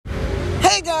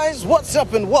Hey guys, what's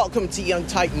up and welcome to Young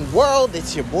Titan World.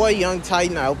 It's your boy Young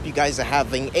Titan. I hope you guys are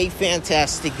having a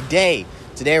fantastic day.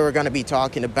 Today we're going to be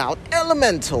talking about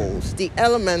elementals. The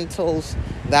elementals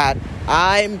that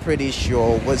I'm pretty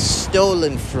sure was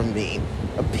stolen from me.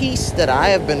 A piece that I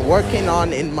have been working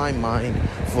on in my mind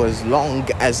for as long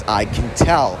as I can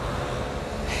tell.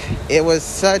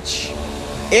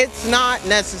 It's not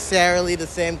necessarily the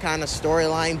same kind of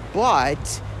storyline,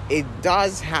 but it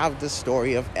does have the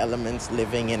story of elements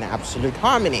living in absolute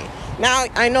harmony. Now,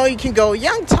 I know you can go,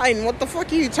 Young Titan, what the fuck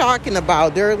are you talking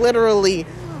about? There are literally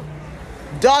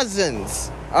dozens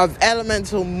of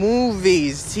elemental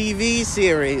movies, TV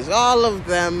series, all of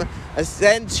them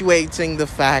accentuating the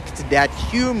fact that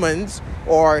humans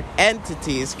or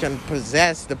entities can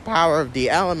possess the power of the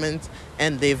elements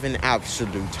and live in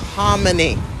absolute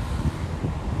harmony.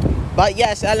 But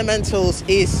yes, elementals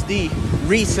is the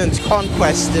recent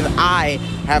conquest that I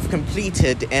have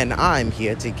completed, and I'm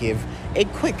here to give a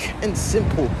quick and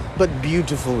simple but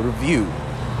beautiful review.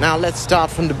 Now let's start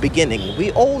from the beginning.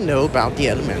 We all know about the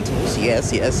elementals.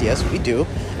 Yes, we do.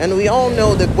 And we all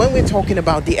know that when we're talking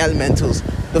about the elementals,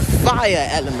 the fire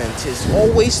element is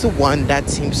always the one that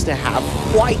seems to have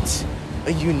quite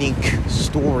a unique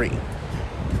story.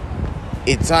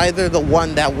 It's either the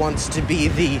one that wants to be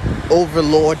the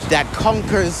overlord that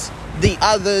conquers the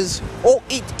others, or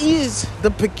it is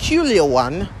the peculiar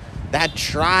one that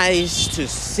tries to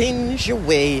singe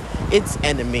away its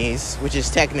enemies, which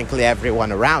is technically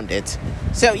everyone around it.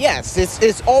 So yes,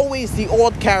 it's always the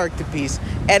odd character piece,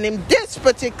 and in this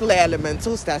particular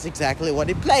elementals, that's exactly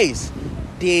what it plays.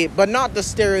 But not the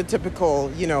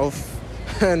stereotypical,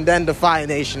 and then the Fire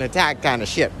Nation attack kind of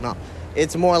shit. No.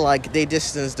 It's more like they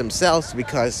distance themselves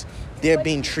because they're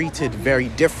being treated very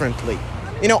differently.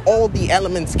 All the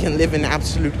elements can live in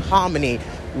absolute harmony.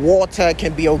 Water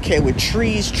can be okay with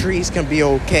trees can be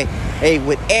okay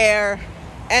with air,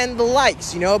 and the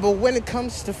likes, But when it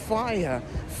comes to fire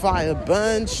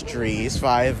burns trees,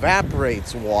 fire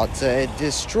evaporates water, it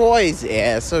destroys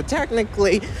air. So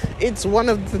technically, it's one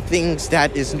of the things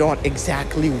that is not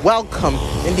exactly welcome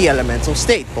in the elemental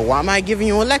state. But why am I giving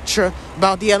you a lecture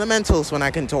about the elementals when I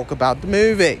can talk about the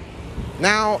movie?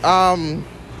 Now,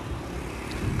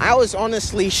 I was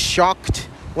honestly shocked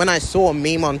when I saw a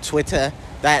meme on Twitter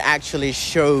that actually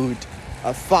showed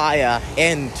a fire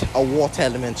and a water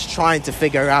element trying to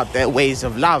figure out their ways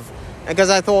of love.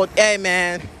 Because I thought, hey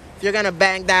man, if you're gonna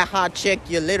bang that hot chick,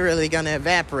 you're literally gonna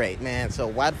evaporate, man. So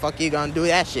why the fuck are you gonna do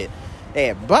that shit?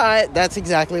 Yeah, but that's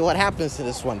exactly what happens to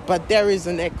this one. But there is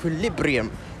an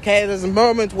equilibrium, okay? There's a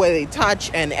moment where they touch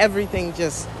and everything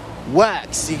just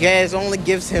works, okay? It only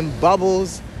gives him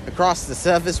bubbles across the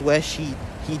surface where he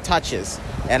touches.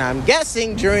 And I'm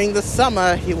guessing during the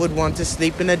summer, he would want to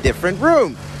sleep in a different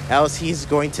room, else he's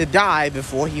going to die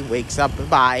before he wakes up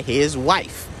by his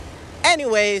wife.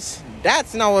 Anyways,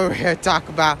 that's not what we're here to talk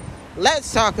about.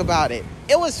 Let's talk about it.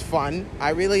 It was fun. I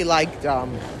really liked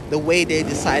the way they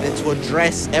decided to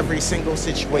address every single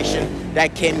situation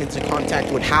that came into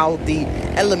contact with how the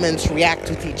elements react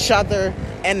with each other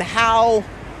and how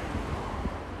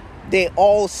they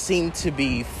all seem to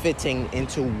be fitting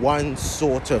into one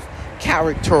sort of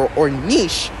character or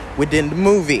niche within the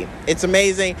movie. It's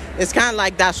amazing. It's kind of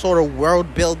like that sort of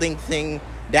world building thing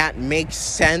that makes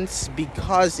sense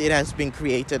because it has been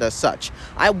created as such.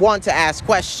 I want to ask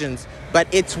questions, but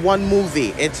it's one movie.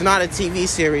 It's not a TV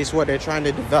series where they're trying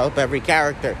to develop every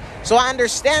character. So I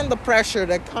understand the pressure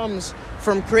that comes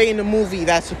from creating a movie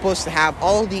that's supposed to have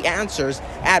all the answers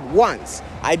at once.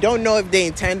 I don't know if they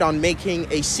intend on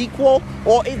making a sequel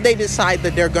or if they decide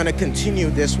that they're going to continue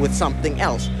this with something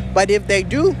else. But if they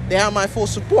do, they have my full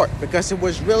support because it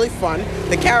was really fun.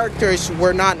 The characters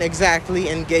were not exactly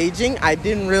engaging. I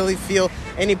didn't really feel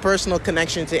any personal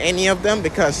connection to any of them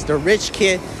because the rich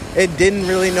kid, it didn't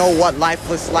really know what life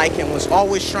was like and was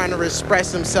always trying to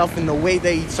express himself in the way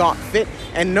that he saw fit,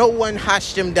 and no one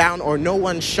hushed him down or no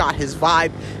one shot his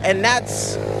vibe. And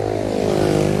that's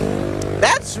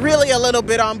really a little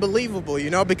bit unbelievable,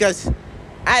 because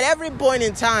at every point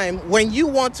in time, when you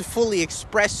want to fully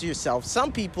express yourself,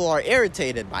 some people are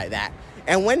irritated by that.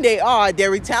 And when they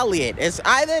retaliate. It's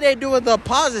either they do it the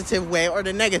positive way or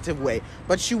the negative way.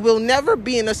 But you will never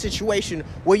be in a situation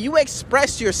where you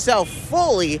express yourself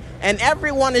fully and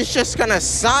everyone is just going to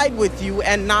side with you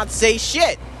and not say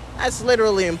shit. That's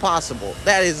literally impossible.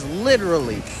 That is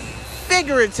literally,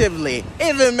 figuratively,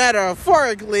 even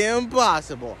metaphorically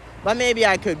impossible. But maybe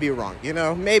I could be wrong,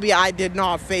 Maybe I did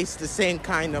not face the same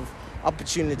kind of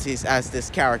opportunities as this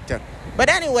character. But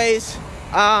anyways,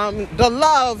 the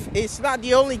love is not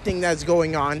the only thing that's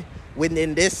going on.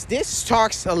 within this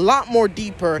talks a lot more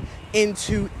deeper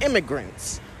into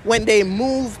immigrants. When they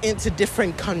move into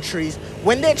different countries,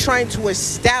 when they're trying to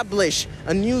establish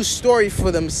a new story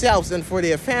for themselves and for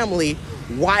their family,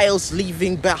 whilst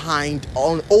leaving behind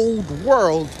an old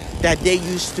world that they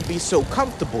used to be so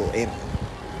comfortable in.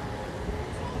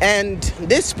 And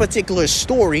this particular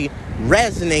story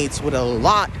resonates with a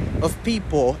lot of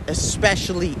people,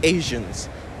 especially Asians.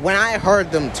 When I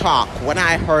heard them talk, when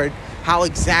I heard how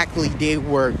exactly they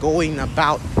were going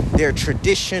about their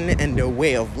tradition and their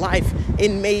way of life, it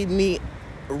made me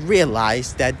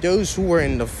realize that those who were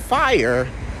in the fire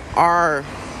are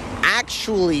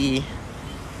actually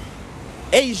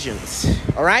Asians,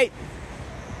 all right?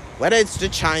 Whether it's the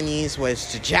Chinese, whether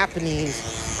it's the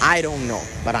Japanese, I don't know.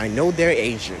 But I know they're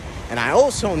Asian. And I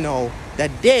also know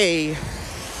that they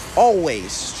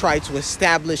always try to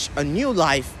establish a new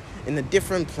life in a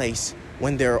different place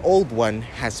when their old one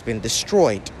has been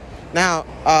destroyed. Now,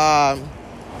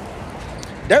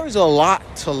 there is a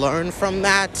lot to learn from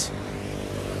that.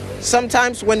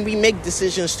 Sometimes when we make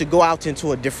decisions to go out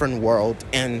into a different world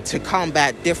and to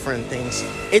combat different things,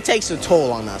 it takes a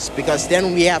toll on us because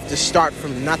then we have to start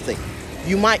from nothing.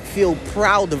 You might feel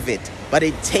proud of it, but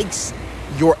it takes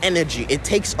your energy. It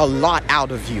takes a lot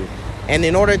out of you. And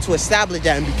in order to establish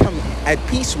that and become at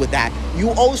peace with that, you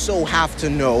also have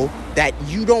to know that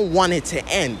you don't want it to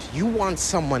end. You want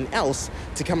someone else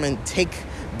to come and take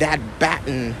that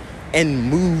baton and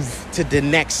move to the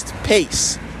next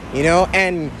pace, you know?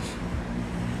 And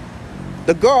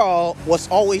the girl was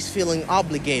always feeling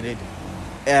obligated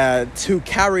to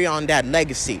carry on that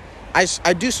legacy.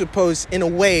 I do suppose, in a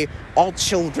way, all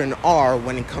children are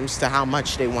when it comes to how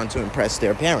much they want to impress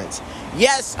their parents.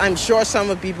 Yes, I'm sure some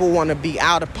of people want to be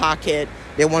out of pocket.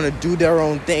 They want to do their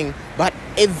own thing. But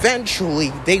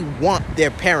eventually, they want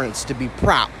their parents to be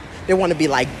proud. They want to be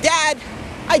like, Dad,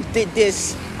 I did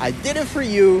this. I did it for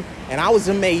you. And I was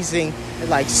amazing. And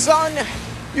like, son,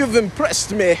 you've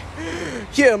impressed me.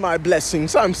 Here are my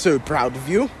blessings. I'm so proud of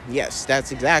you. Yes,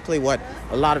 that's exactly what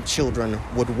a lot of children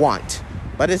would want.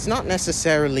 But it's not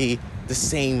necessarily the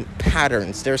same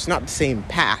patterns. There's not the same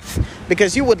path.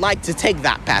 Because you would like to take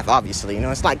that path, obviously. You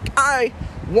know, it's like, I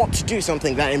want to do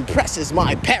something that impresses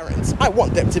my parents. I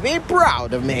want them to be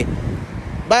proud of me.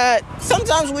 But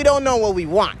sometimes we don't know what we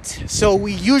want. So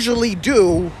we usually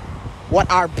do what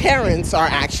our parents are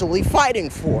actually fighting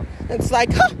for. It's like,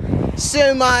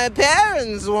 so my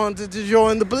parents wanted to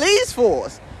join the police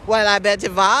force. Well, I bet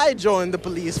if I join the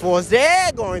police force,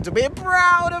 they're going to be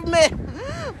proud of me.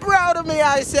 Proud of me,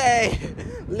 I say.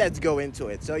 Let's go into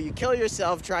it. So you kill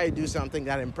yourself, try to do something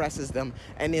that impresses them,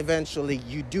 and eventually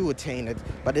you do attain it,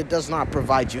 but it does not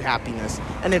provide you happiness.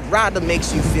 And it rather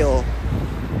makes you feel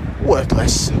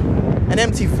worthless, an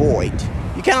empty void.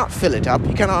 You cannot fill it up.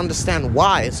 You cannot understand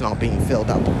why it's not being filled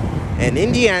up. And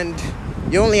in the end,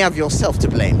 you only have yourself to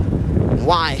blame.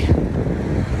 Why?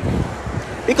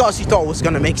 Because you thought it was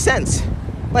going to make sense.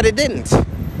 But it didn't.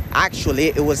 Actually,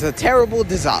 it was a terrible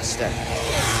disaster.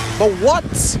 But what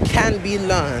can be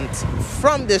learned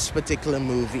from this particular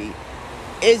movie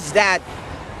is that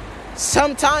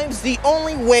sometimes the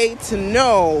only way to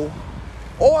know,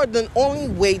 or the only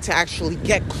way to actually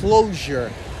get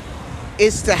closure,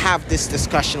 is to have this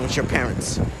discussion with your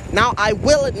parents. Now, I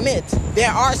will admit,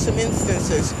 there are some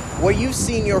instances where you've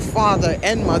seen your father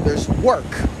and mothers work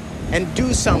and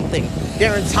do something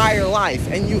their entire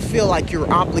life, and you feel like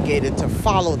you're obligated to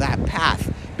follow that path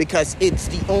because it's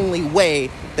the only way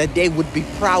that they would be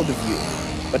proud of you.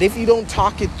 But if you don't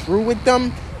talk it through with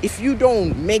them, if you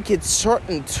don't make it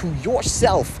certain to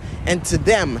yourself and to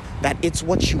them that it's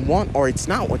what you want or it's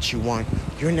not what you want,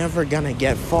 you're never gonna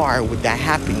get far with that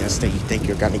happiness that you think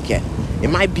you're gonna get. It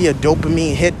might be a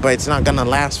dopamine hit, but it's not gonna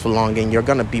last for long, and you're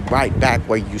gonna be right back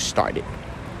where you started.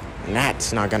 And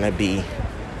that's not gonna be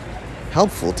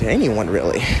helpful to anyone,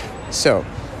 really. So,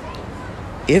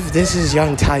 if this is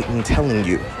Young Titan telling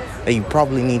you that you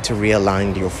probably need to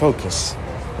realign your focus,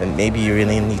 then maybe you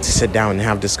really need to sit down and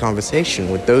have this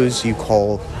conversation with those you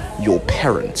call your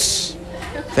parents.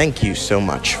 Thank you so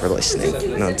much for listening.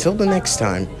 And until the next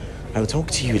time, I will talk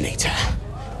to you later.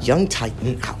 Young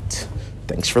Titan out.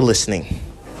 Thanks for listening.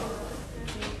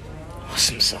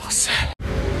 Awesome sauce.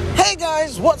 Hey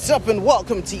guys, what's up and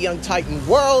welcome to Young Titan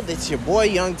World. It's your boy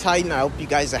Young Titan. I hope you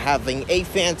guys are having a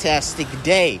fantastic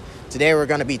day. Today we're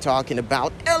going to be talking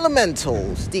about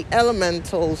elementals. The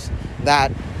elementals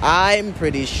that I'm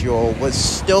pretty sure was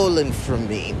stolen from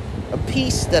me. A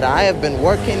piece that I have been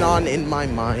working on in my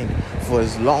mind for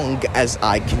as long as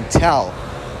I can tell.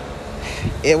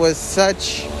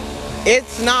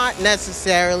 It's not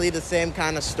necessarily the same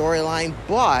kind of storyline,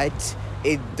 but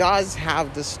it does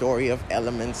have the story of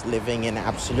elements living in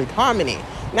absolute harmony.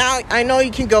 Now, I know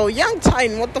you can go, Young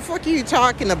Titan, what the fuck are you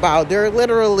talking about? There are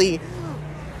literally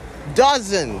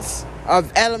dozens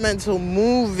of elemental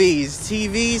movies,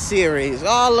 TV series,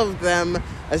 all of them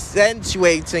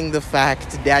accentuating the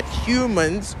fact that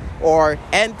humans or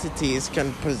entities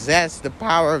can possess the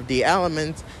power of the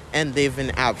elements and live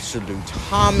in absolute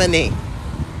harmony.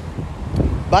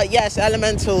 But yes,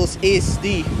 Elementals is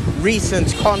the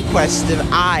recent conquest that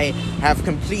I have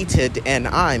completed, and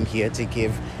I'm here to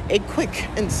give a quick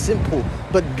and simple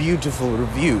but beautiful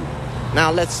review. Now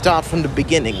let's start from the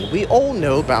beginning. We all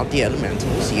know about the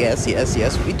Elementals. Yes,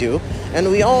 we do.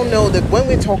 And we all know that when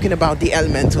we're talking about the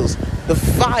Elementals, the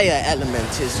fire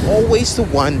element is always the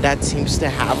one that seems to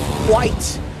have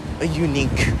quite a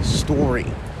unique story.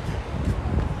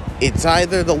 It's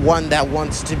either the one that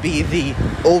wants to be the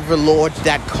overlord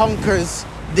that conquers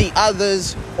the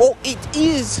others, or it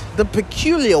is the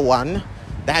peculiar one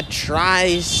that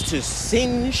tries to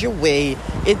singe away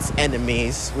its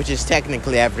enemies, which is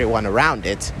technically everyone around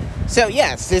it. So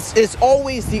yes, it's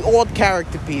always the odd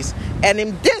character piece, and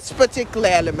in this particular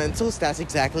Elementals, that's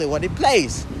exactly what it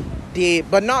plays.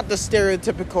 But not the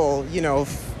stereotypical,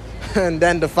 and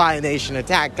then the Fire Nation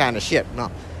attack kind of shit.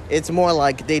 No, it's more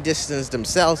like they distance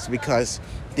themselves because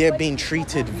they're being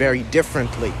treated very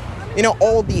differently.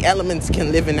 All the elements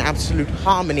can live in absolute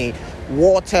harmony.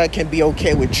 Water can be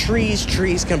okay with trees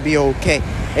can be okay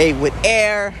with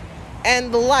air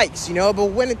and the likes,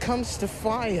 but when it comes to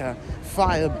fire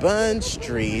burns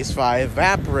trees, fire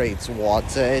evaporates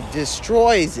water, it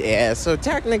destroys air. So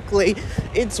technically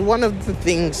it's one of the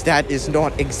things that is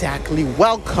not exactly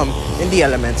welcome in the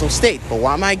elemental state. But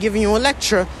why am I giving you a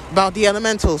lecture about the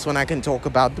Elementals when I can talk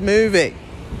about the movie?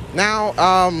 Now,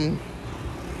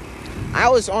 I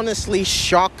was honestly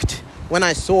shocked when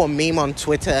I saw a meme on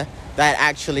Twitter that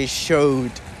actually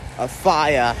showed a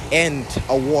fire and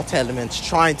a water element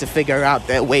trying to figure out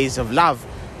their ways of love.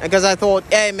 Because I thought,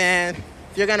 hey man,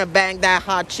 if you're gonna bang that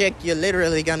hot chick, you're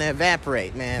literally gonna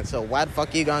evaporate, man. So why the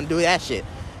fuck are you gonna do that shit?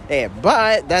 Yeah,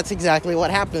 but that's exactly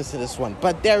what happens to this one.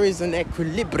 But there is an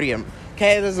equilibrium.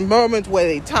 Okay, there's a moment where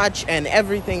they touch and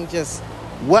everything just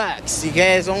works.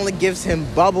 Okay, it only gives him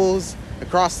bubbles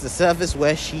across the surface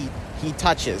where he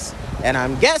touches. And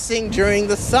I'm guessing during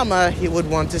the summer he would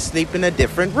want to sleep in a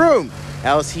different room,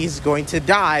 else he's going to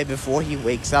die before he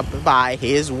wakes up by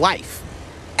his wife.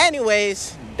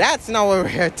 Anyways, that's not what we're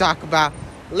here to talk about.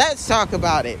 Let's talk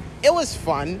about it. It was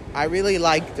fun. I really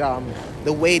liked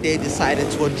the way they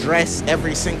decided to address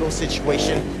every single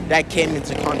situation that came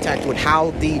into contact with how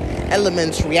the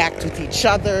elements react with each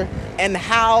other and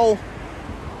how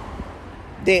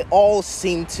they all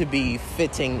seem to be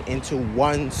fitting into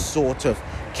one sort of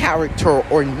character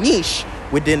or niche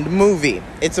within the movie.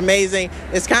 It's amazing.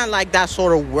 It's kind of like that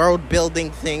sort of world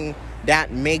building thing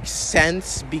that makes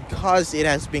sense because it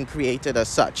has been created as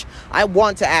such. I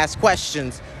want to ask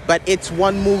questions, but it's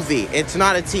one movie. It's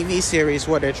not a TV series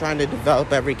where they're trying to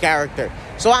develop every character.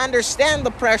 So I understand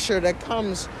the pressure that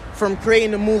comes from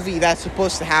creating a movie that's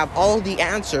supposed to have all the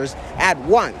answers at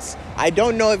once. I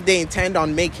don't know if they intend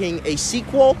on making a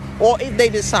sequel or if they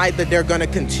decide that they're going to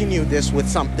continue this with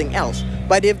something else.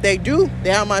 But if they do,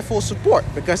 they have my full support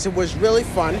because it was really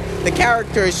fun. The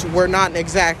characters were not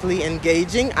exactly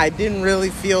engaging. I didn't really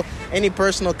feel any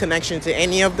personal connection to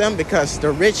any of them because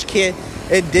the rich kid,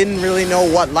 it didn't really know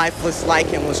what life was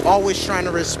like and was always trying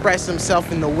to express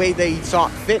himself in the way that he saw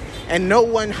fit, and no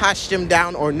one hushed him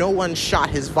down or no one shot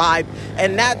his vibe.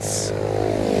 And that's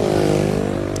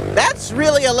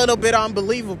really a little bit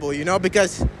unbelievable,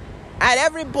 because at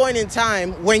every point in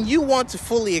time, when you want to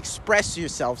fully express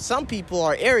yourself, some people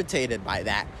are irritated by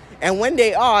that. And when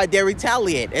they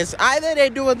retaliate. It's either they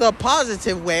do it the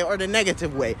positive way or the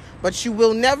negative way. But you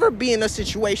will never be in a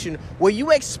situation where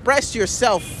you express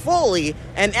yourself fully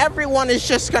and everyone is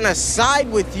just going to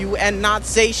side with you and not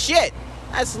say shit.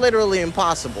 That's literally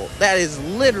impossible. That is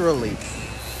literally,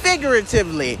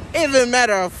 figuratively, even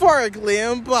metaphorically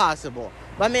impossible.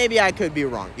 But maybe I could be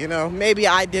wrong, Maybe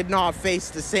I did not face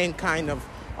the same kind of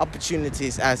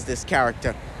opportunities as this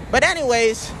character. But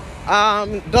anyways,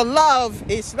 the love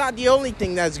is not the only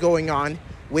thing that's going on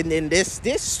within this.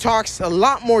 This talks a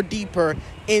lot more deeper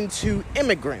into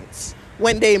immigrants.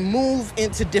 When they move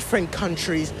into different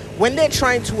countries, when they're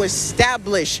trying to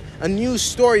establish a new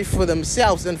story for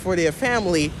themselves and for their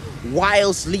family,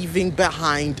 whilst leaving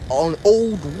behind an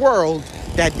old world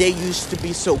that they used to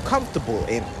be so comfortable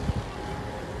in.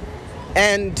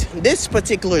 And this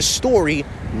particular story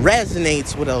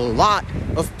resonates with a lot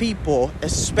of people,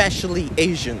 especially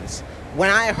Asians. When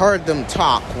I heard them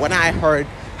talk, when I heard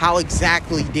how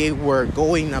exactly they were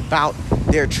going about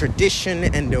their tradition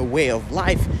and their way of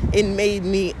life, it made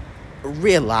me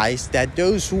realize that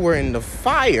those who were in the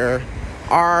fire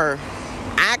are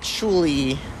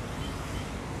actually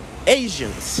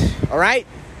Asians, all right?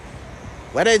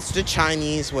 Whether it's the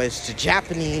Chinese, whether it's the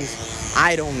Japanese,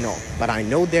 I don't know. But I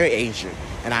know they're Asian.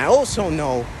 And I also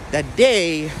know that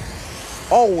they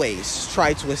always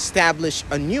try to establish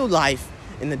a new life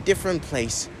in a different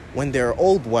place when their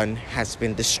old one has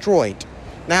been destroyed.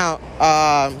 Now,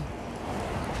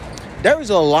 there is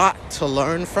a lot to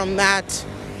learn from that.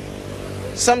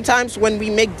 Sometimes when we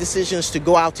make decisions to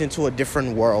go out into a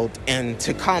different world and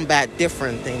to combat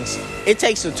different things, it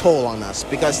takes a toll on us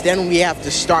because then we have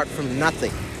to start from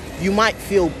nothing. You might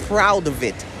feel proud of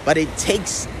it, but it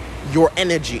takes your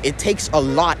energy. It takes a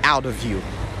lot out of you.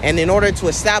 And in order to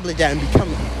establish that and become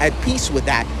at peace with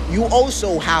that, you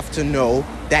also have to know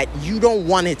that you don't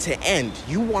want it to end.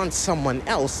 You want someone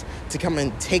else to come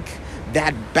and take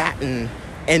that baton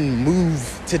and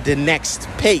move to the next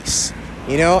pace,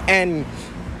 you know? And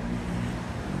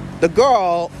the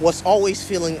girl was always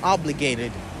feeling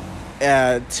obligated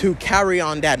to carry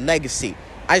on that legacy.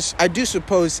 I do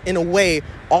suppose, in a way,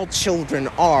 all children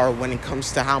are when it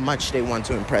comes to how much they want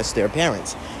to impress their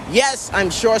parents. Yes, I'm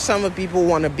sure some of people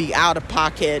want to be out of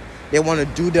pocket. They want to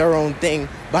do their own thing.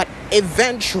 But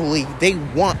eventually, they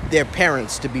want their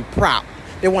parents to be proud.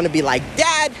 They want to be like,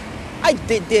 Dad, I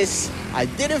did this. I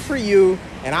did it for you.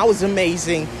 And I was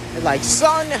amazing. And like,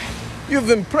 son, you've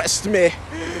impressed me.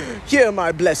 Here are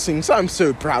my blessings. I'm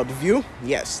so proud of you.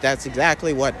 Yes, that's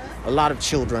exactly what a lot of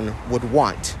children would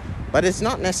want. But it's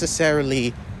not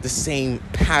necessarily the same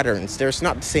patterns. There's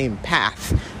not the same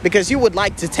path. Because you would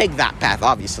like to take that path,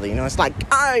 obviously. You know, it's like,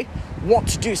 I want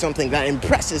to do something that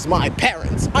impresses my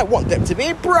parents. I want them to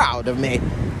be proud of me.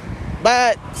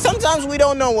 But sometimes we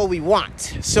don't know what we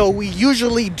want. So we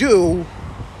usually do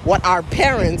what our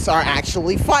parents are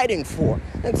actually fighting for.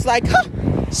 It's like,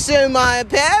 so my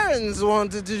parents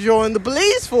wanted to join the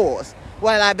police force.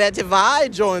 Well, I bet if I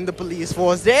join the police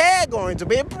force, they're going to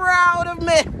be proud of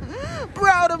me.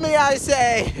 Proud of me, I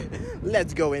say.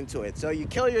 Let's go into it. So you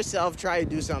kill yourself, try to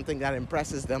do something that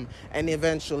impresses them, and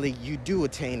eventually you do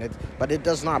attain it, but it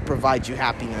does not provide you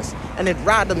happiness, and it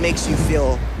rather makes you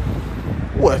feel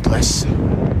worthless,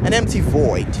 an empty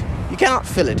void. You cannot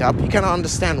fill it up. You cannot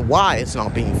understand why it's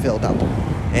not being filled up.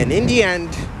 And in the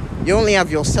end, you only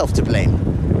have yourself to blame.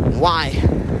 Why?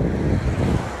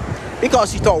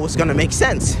 Because you thought it was going to make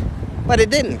sense, but it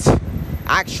didn't.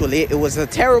 Actually, it was a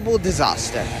terrible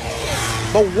disaster.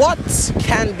 But what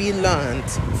can be learned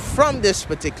from this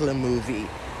particular movie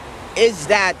is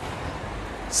that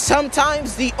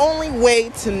sometimes the only way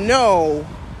to know,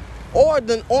 or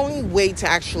the only way to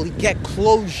actually get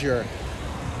closure,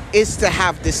 is to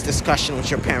have this discussion with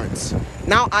your parents.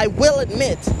 Now, I will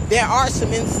admit, there are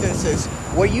some instances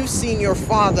where you've seen your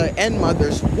father and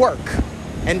mother's work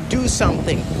and do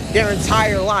something their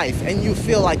entire life, and you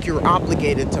feel like you're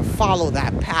obligated to follow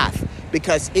that path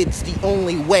because it's the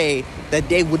only way that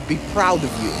they would be proud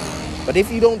of you. But if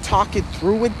you don't talk it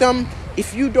through with them,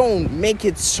 if you don't make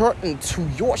it certain to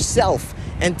yourself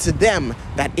and to them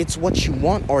that it's what you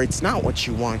want or it's not what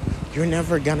you want, you're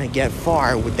never gonna get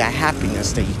far with that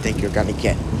happiness that you think you're gonna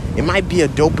get. It might be a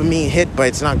dopamine hit, but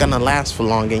it's not gonna last for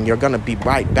long, and you're gonna be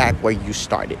right back where you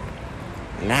started.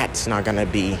 And that's not gonna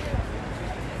be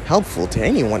helpful to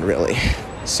anyone, really.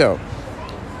 So,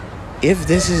 if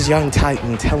this is Young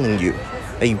Titan telling you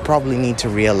that you probably need to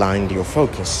realign your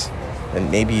focus, then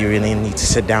maybe you really need to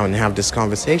sit down and have this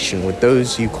conversation with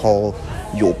those you call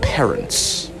your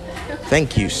parents.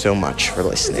 Thank you so much for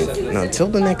listening. And until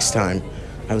the next time,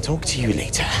 I will talk to you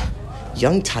later.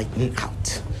 Young Titan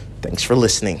out. Thanks for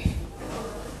listening.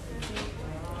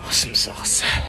 Awesome sauce.